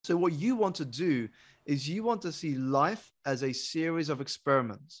So what you want to do is you want to see life as a series of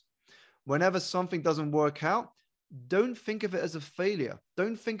experiments. Whenever something doesn't work out, don't think of it as a failure.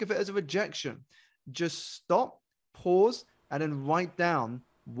 Don't think of it as a rejection. Just stop, pause, and then write down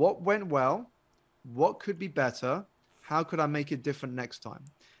what went well, what could be better, how could I make it different next time.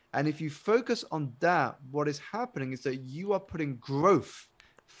 And if you focus on that, what is happening is that you are putting growth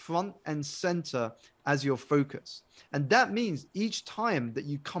front and center as your focus. And that means each time that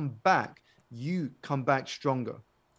you come back stronger.